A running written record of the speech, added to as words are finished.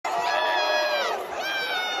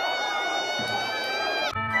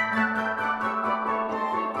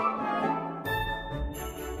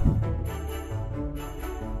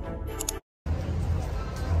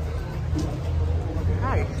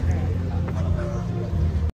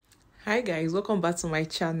Hi guys, welcome back to my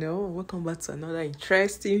channel. Welcome back to another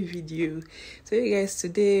interesting video. So you guys,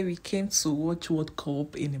 today we came to watch World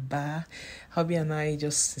Cup in a bar. Hubby and I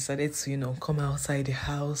just decided to come outside the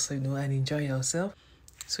house and enjoy ourselves.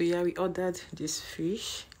 So yeah, we ordered this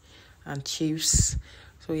fish and chips.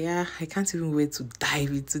 So yeah, I can't even wait to dive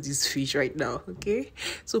into this fish right now, okay?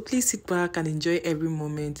 So please sit back and enjoy every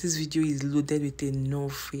moment. This video is loaded with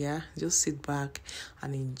enough, yeah? Just sit back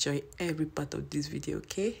and enjoy every part of this video,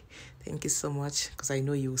 okay? Thank you so much, because I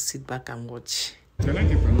know you will sit back and watch. Can I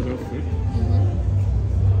get another food?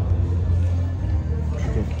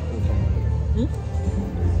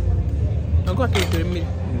 I'll go take the meal.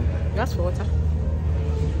 You ask for water?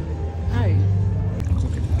 Hi. It's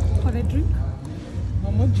okay. For the drink? How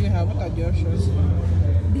much do you have? What are the options?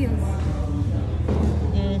 Bills.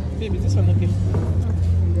 Baby, this one okay?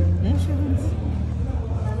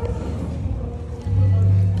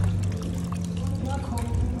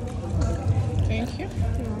 Thank you.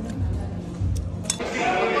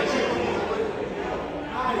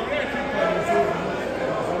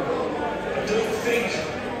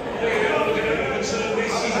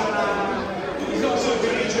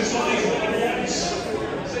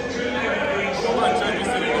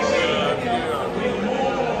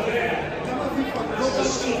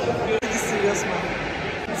 Serious man.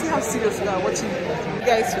 See how serious we are watching. You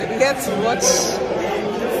guys, we're here to watch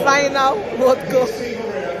the final World Cup.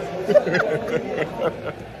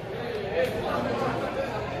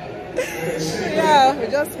 Yeah,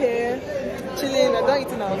 we're just here chilling. I'm not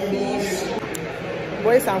eating our fish.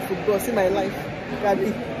 Boys and football. See my life.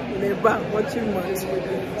 Gabi in a bar watching match.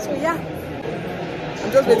 So yeah,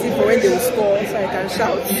 I'm just waiting for when they will score so I can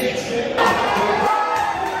shout.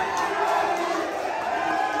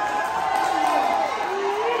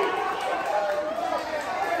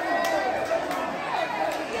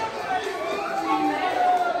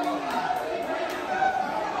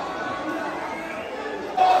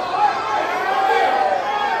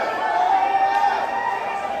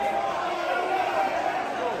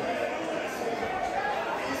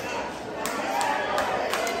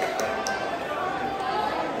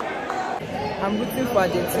 I'm rooting for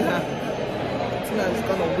Argentina. Argentina is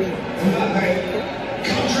gonna win.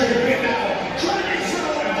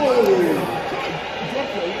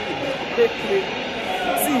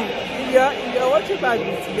 See, if you're watching back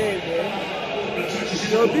today,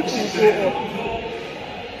 your people will go up.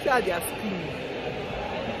 See how they are screaming.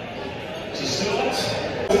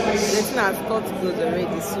 Argentina has got goals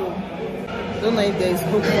already, so I don't know if there is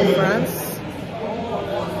hope for France.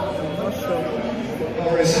 I'm not sure.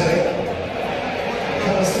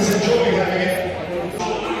 Casters enjoying having it.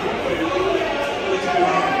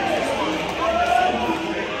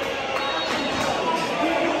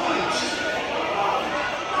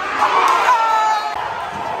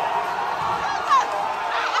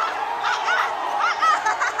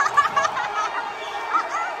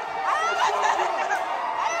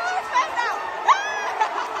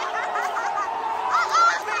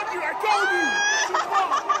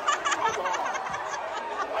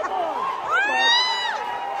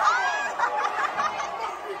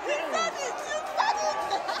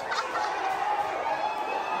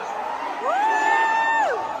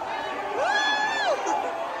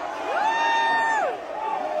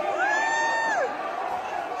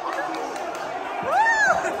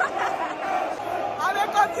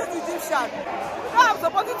 Egyptian. No, I'm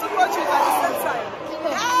supposed to watch it at the same time.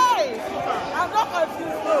 Hey! I'm not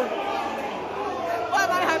confused though. But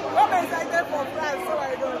I have come excited for France, so I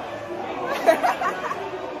don't.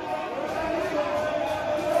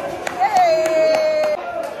 Hey!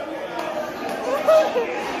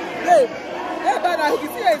 Hey, but I can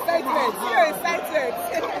see your excitement. See your excitement.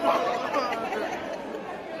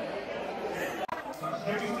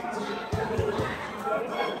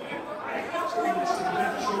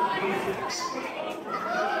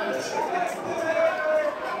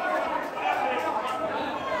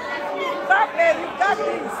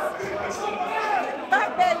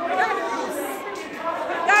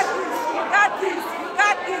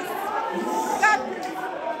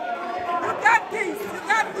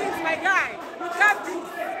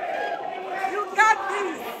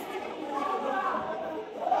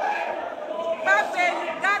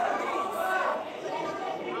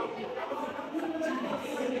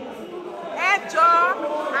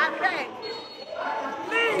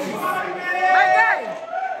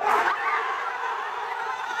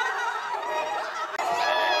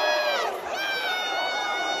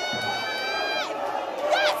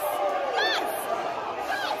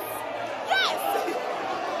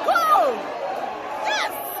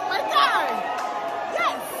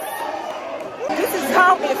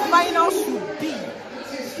 how a final should be.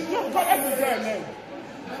 Yes.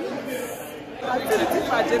 I feel it is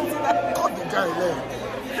Argentina. Cut the guy there.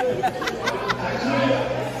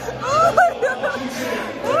 Oh my God.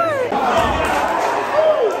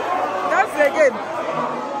 That's again.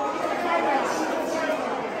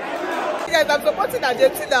 Yes, I'm supporting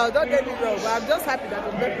Argentina. Don't get me wrong, but I'm just happy that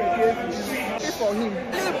Mbappe gave me for him.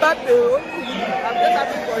 Mbappe, I'm just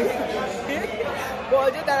happy for him.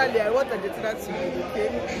 But generally, I want Argentina to win, okay?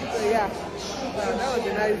 So yeah, that was a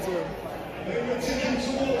nice one.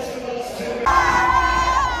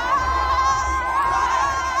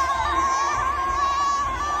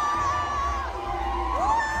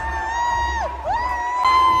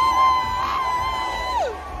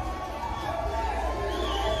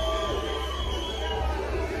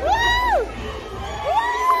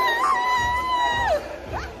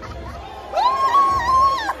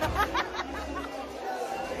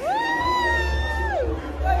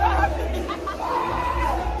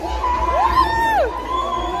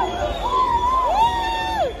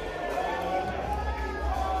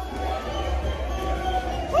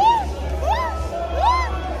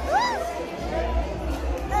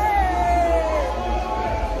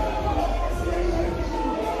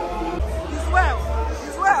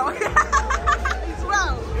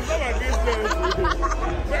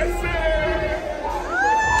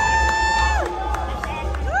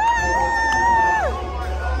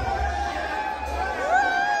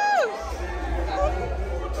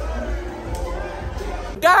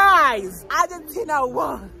 Guys, Argentina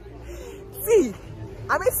won. See,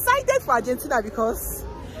 I'm excited for Argentina because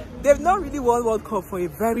they've not really won World Cup for a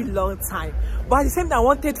very long time. But at the same time, I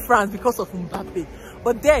wanted France because of Mbappe.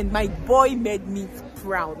 But then my boy made me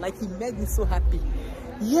proud. Like, he made me so happy.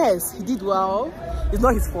 Yes, he did well. It's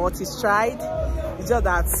not his fault. He's tried. It's just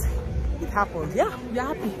that it happened. Yeah, we're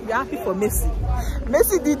happy. We're happy for Messi.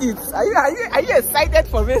 Messi did it. Are you excited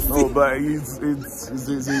for Messi? No, but he's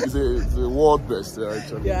the world best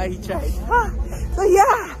actually. Yeah, he tried. So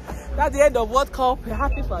yeah, that's the end of World Cup. We're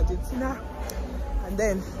happy for Argentina. And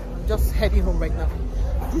then I'm just heading home right now.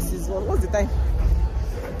 This is what's the time?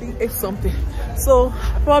 I think 8 something. So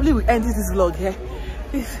I probably will end this vlog here.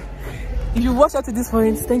 If you watched up to this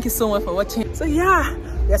point, thank you so much for watching. So yeah,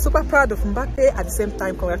 we are super proud of Mbappe. At the same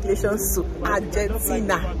time, congratulations to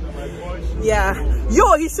Argentina. Yeah,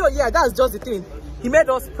 he showed. Yeah, that's just the thing. He made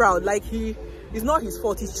us proud. Like, it's not his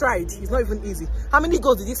fault. He tried. It's not even easy. How many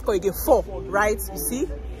goals did he score again? 4, right? You see,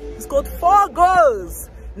 he scored 4 goals.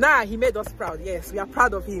 Nah, he made us proud. Yes, we are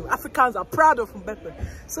proud of him. Africans are proud of Mbappe.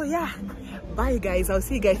 So yeah, bye guys. I'll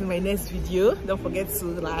see you guys in my next video. Don't forget to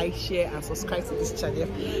like, share, and subscribe to this channel.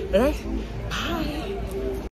 All right, bye.